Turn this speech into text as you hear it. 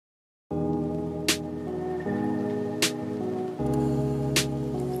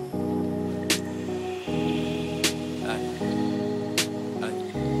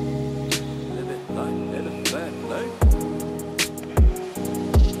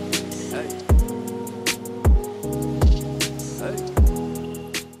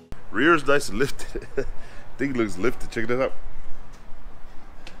Rear is nice and lifted. Thing looks lifted. Check it out.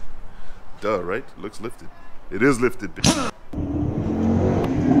 Duh, right? It looks lifted. It is lifted, bitch.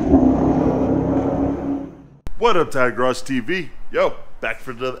 What up, Tire Garage TV? Yo, back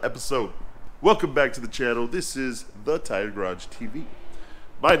for another episode. Welcome back to the channel. This is the Tire Garage TV.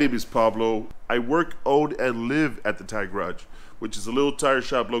 My name is Pablo. I work, own, and live at the Tire Garage, which is a little tire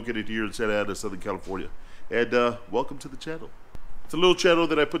shop located here in Santa Ana, Southern California. And welcome to the channel. It's a little channel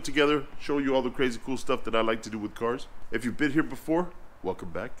that I put together, showing you all the crazy cool stuff that I like to do with cars. If you've been here before, welcome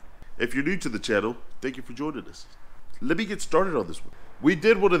back. If you're new to the channel, thank you for joining us. Let me get started on this one. We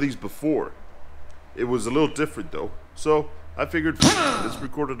did one of these before. It was a little different though, so I figured let's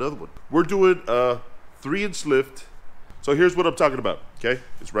record another one. We're doing a 3-inch lift. So here's what I'm talking about, okay?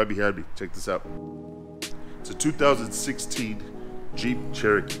 It's right behind me. Check this out. It's a 2016 Jeep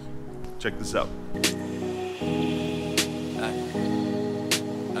Cherokee. Check this out.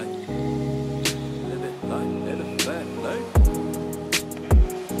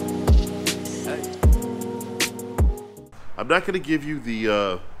 I'm not going to give you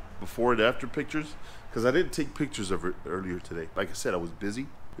the before and after pictures because I didn't take pictures of it earlier today. Like I said, I was busy.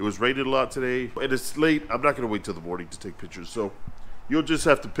 It was raining a lot today and it's late. I'm not going to wait till the morning to take pictures. So you'll just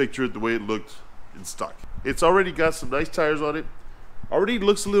have to picture it the way it looked in stock. It's already got some nice tires on it. Already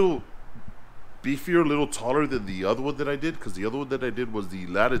looks a little beefier, a little taller than the other one that I did, because the other one that I did was the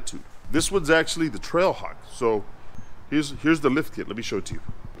Latitude. This one's actually the Trailhawk. So here's the lift kit. Let me show it to you.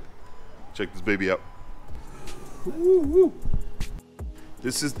 Check this baby out. Woo-woo.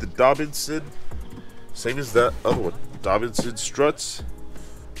 This is the Dobinson, same as that other one. Dobinson struts,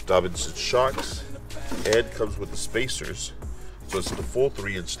 Dobinson shocks, and comes with the spacers. So it's the full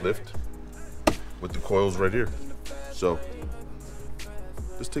 3-inch lift with the coils right here. So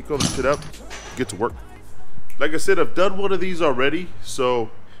let's take all this shit out, get to work. Like I said, I've done one of these already, so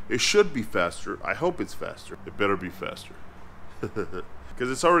it should be faster. I hope it's faster. It better be faster. Because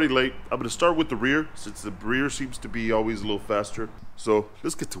it's already late. I'm going to start with the rear, since the rear seems to be always a little faster. So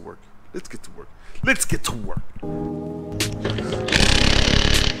let's get to work. Let's get to work. Let's get to work.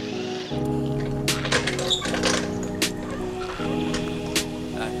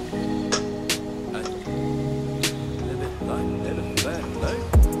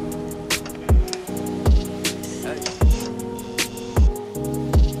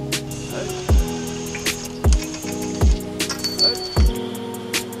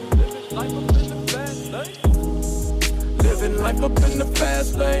 Life up in the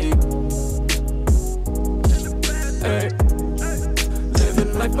fast lane. Hey.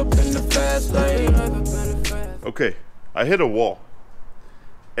 Living life up in the fast lane. Okay, I hit a wall.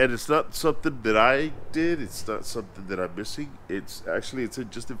 And it's not something that I did. It's not something that I'm missing. It's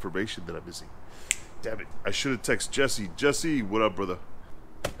just information that I'm missing. Damn it. I should have texted Jesse. Jesse, what up, brother?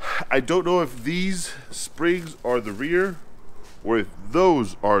 I don't know if these springs are the rear or if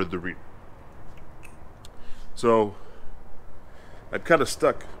those are the rear. So I'm kind of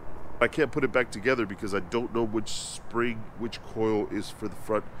stuck. I can't put it back together because I don't know which spring, which coil is for the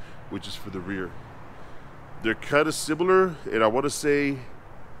front, which is for the rear. They're kind of similar, and I want to say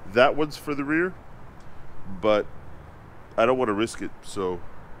that one's for the rear, but I don't want to risk it, so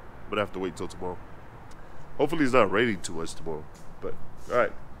I'm going to have to wait till tomorrow. Hopefully it's not raining too much tomorrow, but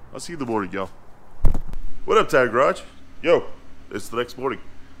alright. I'll see you in the morning, y'all. What up, Tire Garage? Yo, it's the next morning,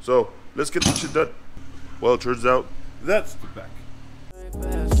 so let's get this shit done. Well, it turns out that's the back.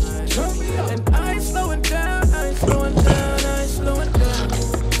 And I ain't slowing down, I ain't slowing down, I ain't slowing down.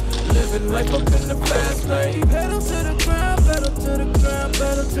 Living life up in the fast lane. Pedal to the ground, pedal to the ground,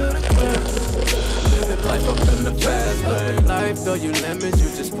 pedal to the ground. Living life up in the fast lane. Life, though you limit, you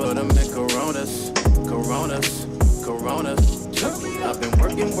just put them in Coronas, Coronas, Coronas. I've been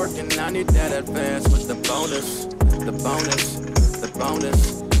working, I need that advance with the bonus, the bonus, the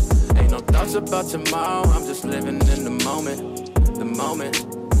bonus. Ain't no thoughts about tomorrow, I'm just living in the moment. The moment,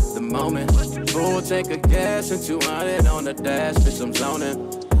 the moment. Full tank of gas and 200 on the dash. Bitch, I'm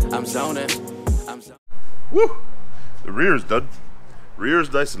zoning, I'm zoning, I'm zoning. Woo! The rear is done. Rear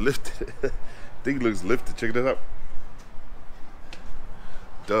is nice and lifted. Thing looks lifted. Check it out.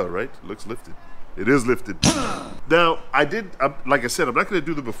 Duh, right? It looks lifted. It is lifted. Now, like I said, I'm not going to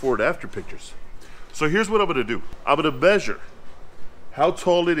do the before and after pictures. So here's what I'm going to do. I'm going to measure how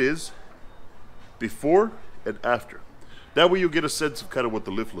tall it is before and after. That way you'll get a sense of kind of what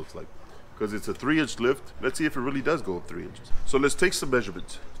the lift looks like. Because it's a 3-inch lift. Let's see if it really does go up 3 inches. So let's take some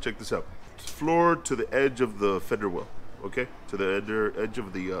measurements. Check this out. Floor to the edge of the fender well. Okay? To the edge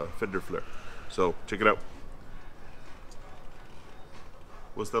of the fender flare. So check it out.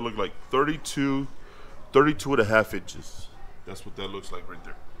 What's that look like? 32 and a half inches. That's what that looks like right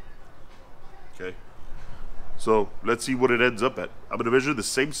there. Okay. So let's see what it ends up at. I'm gonna measure the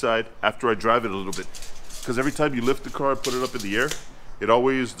same side after I drive it a little bit. Because every time you lift the car and put it up in the air,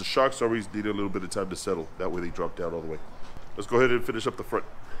 the shocks always need a little bit of time to settle. That way they drop down all the way. Let's go ahead and finish up the front.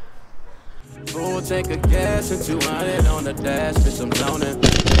 Full tank of gas and 200 on the dash, bitch,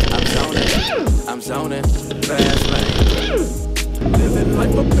 I'm zoning, fast lane. Living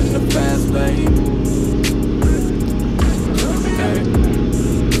life up in the fast lane. Hey.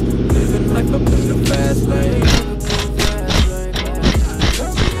 Living life up in the fast lane.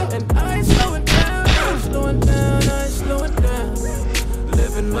 And I ain't slowing down, I ain't slowing down.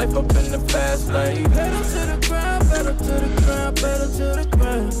 Living life up in the fast lane. Pedal to the ground, pedal to the ground, pedal to the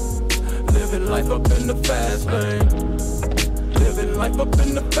ground. Living life up in the fast lane. Living life up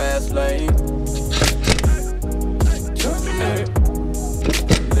in the fast lane. Hey.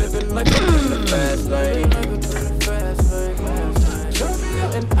 Living life up in the fast lane.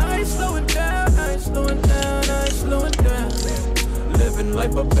 And I ain't slowing down, I ain't slowing down, I ain't slowing down. Living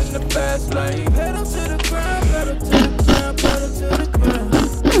life up in the fast lane. Pedal to the ground, pedal to the ground, pedal to the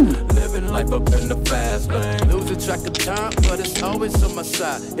ground. Living life up in the fast lane. Losing track of time, but it's always on my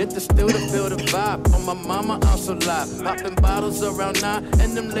side. Hit the still to feel the vibe. On my mama, I'm so live. Popping bottles around 9,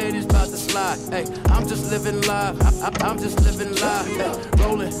 and them ladies about to slide. Hey, I'm just living live. I'm just living live. Hey,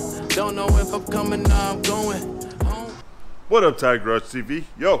 rolling. Don't know if I'm coming, now I'm going home. What up, Tire Garage TV?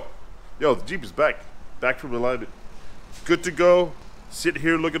 Yo, the Jeep is back. Back from alignment. Good to go. Sitting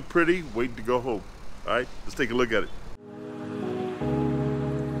here looking pretty, waiting to go home. All right, let's take a look at it.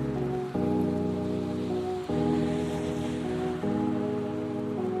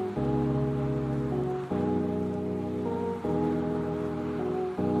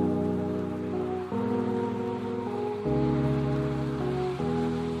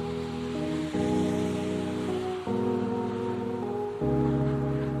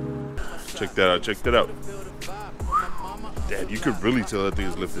 Check that out, check that out. Damn, you could really tell that thing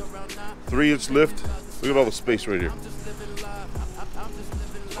is lifted. 3-inch lift. Look at all the space right here.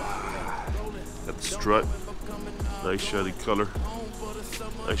 Got the strut. Nice shiny color.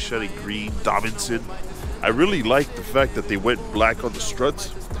 Nice shiny green. Dobinson. I really like the fact that they went black on the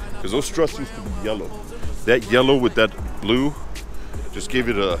struts, because those struts used to be yellow. That yellow with that blue just gave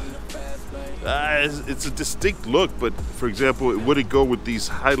it a... it's a distinct look, but for example, it wouldn't go with these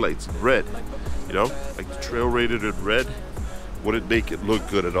highlights in red. You know, like the trail rated in red wouldn't make it look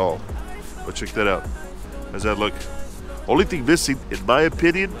good at all. But check that out. How's that look? Only thing missing, in my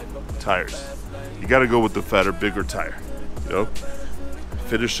opinion, tires. You gotta go with the fatter, bigger tire. You know,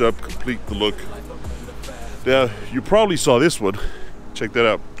 finish up, complete the look. Now, you probably saw this one. Check that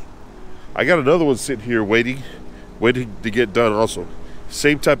out. I got another one sitting here waiting to get done also.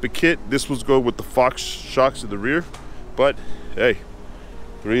 Same type of kit. This one's going with the Fox shocks in the rear. But, hey,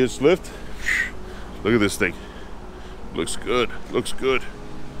 3-inch lift. Look at this thing. Looks good. Looks good.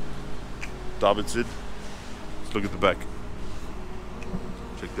 Dobinson. Let's look at the back.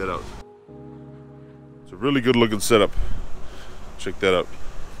 Check that out. It's a really good looking setup. Check that out.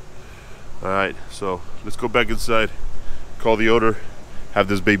 Alright, so let's go back inside. Call the owner. Have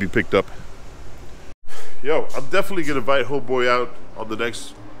this baby picked up. Yo, I'm definitely going to invite homeboy out on the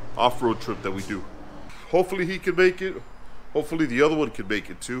next off-road trip that we do. Hopefully he can make it. Hopefully the other one can make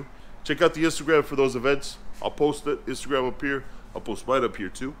it too. Check out the Instagram for those events. I'll post the Instagram up here. I'll post mine up here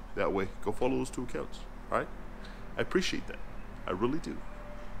too. That way, go follow those 2 accounts. All right? I appreciate that. I really do.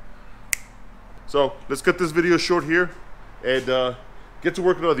 So let's cut this video short here and get to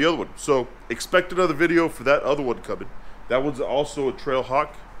working on the other one. So expect another video for that other one coming. That one's also a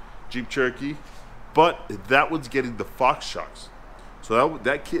Trailhawk Jeep Cherokee, but that one's getting the Fox shocks. So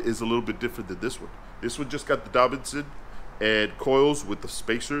that kit is a little bit different than this one. This one just got the Dobinson and coils with the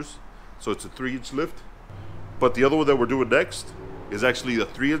spacers. So it's a 3-inch lift. But the other one that we're doing next is actually a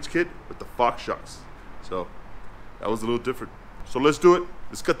 3-inch kit with the Fox shocks. So that was a little different. So let's do it.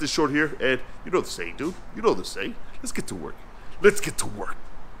 Let's cut this short here. And you know the saying, dude. You know the saying. Let's get to work. Let's get to work.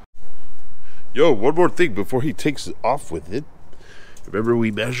 Yo, one more thing before he takes it off with it. Remember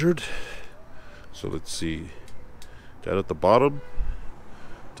we measured? So let's see. Down at the bottom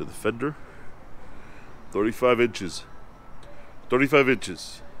to the fender. 35 inches. 35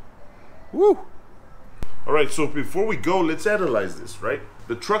 inches. Woo! Alright, so before we go, let's analyze this, right?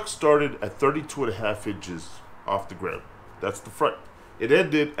 The truck started at 32.5 inches off the ground. That's the front. It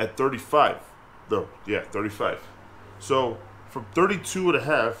ended at 35. No, yeah, 35. So from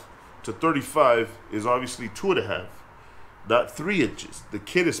 32.5 to 35 is obviously 2.5, not 3 inches. The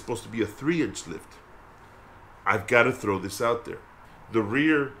kit is supposed to be a 3-inch lift. I've got to throw this out there. The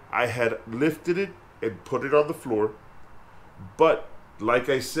rear, I had lifted it and put it on the floor, but like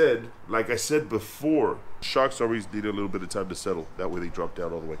I said before, shocks always need a little bit of time to settle. That way they drop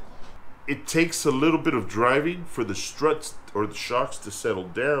down all the way. It takes a little bit of driving for the struts or the shocks to settle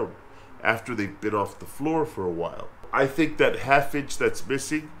down after they've been off the floor for a while. I think that ½ inch that's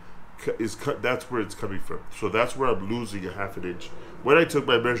missing that's where it's coming from. So that's where I'm losing a ½ inch when I took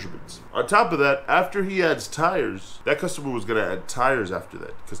my measurements. On top of that, after he adds tires, that customer was going to add tires after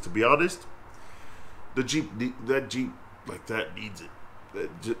that. Because to be honest, that Jeep like that needs it.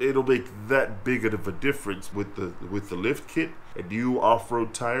 It'll make that big of a difference with the lift kit and new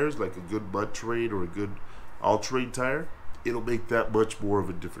off-road tires, like a good mud terrain or a good all-terrain tire. It'll make that much more of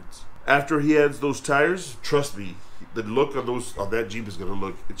a difference. After he adds those tires, trust me, the look on that Jeep is gonna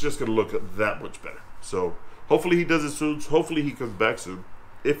look. It's just gonna look that much better. So hopefully he does it soon. Hopefully he comes back soon.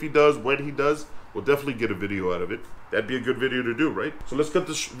 If he does, when he does, we'll definitely get a video out of it. That'd be a good video to do, right? So let's cut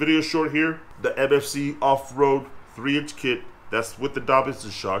this video short here. The MFC Off-road 3-inch kit. That's with the Dobinson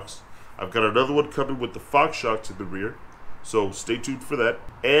shocks. I've got another one coming with the Fox shocks in the rear. So stay tuned for that.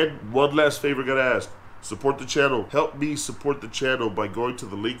 And one last favor I gotta ask. Support the channel. Help me support the channel by going to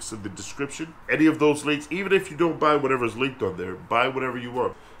the links in the description. Any of those links, even if you don't buy whatever's linked on there, buy whatever you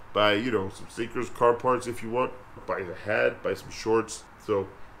want. Buy, some stickers, car parts if you want. Buy a hat, buy some shorts. So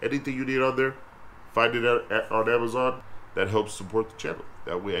anything you need on there, find it on Amazon. That helps support the channel.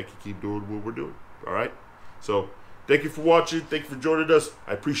 That way I can keep doing what we're doing. All right? So thank you for watching. Thank you for joining us.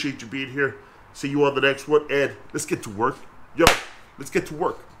 I appreciate you being here. See you on the next one. And let's get to work. Yo, let's get to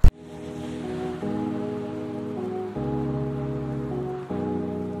work.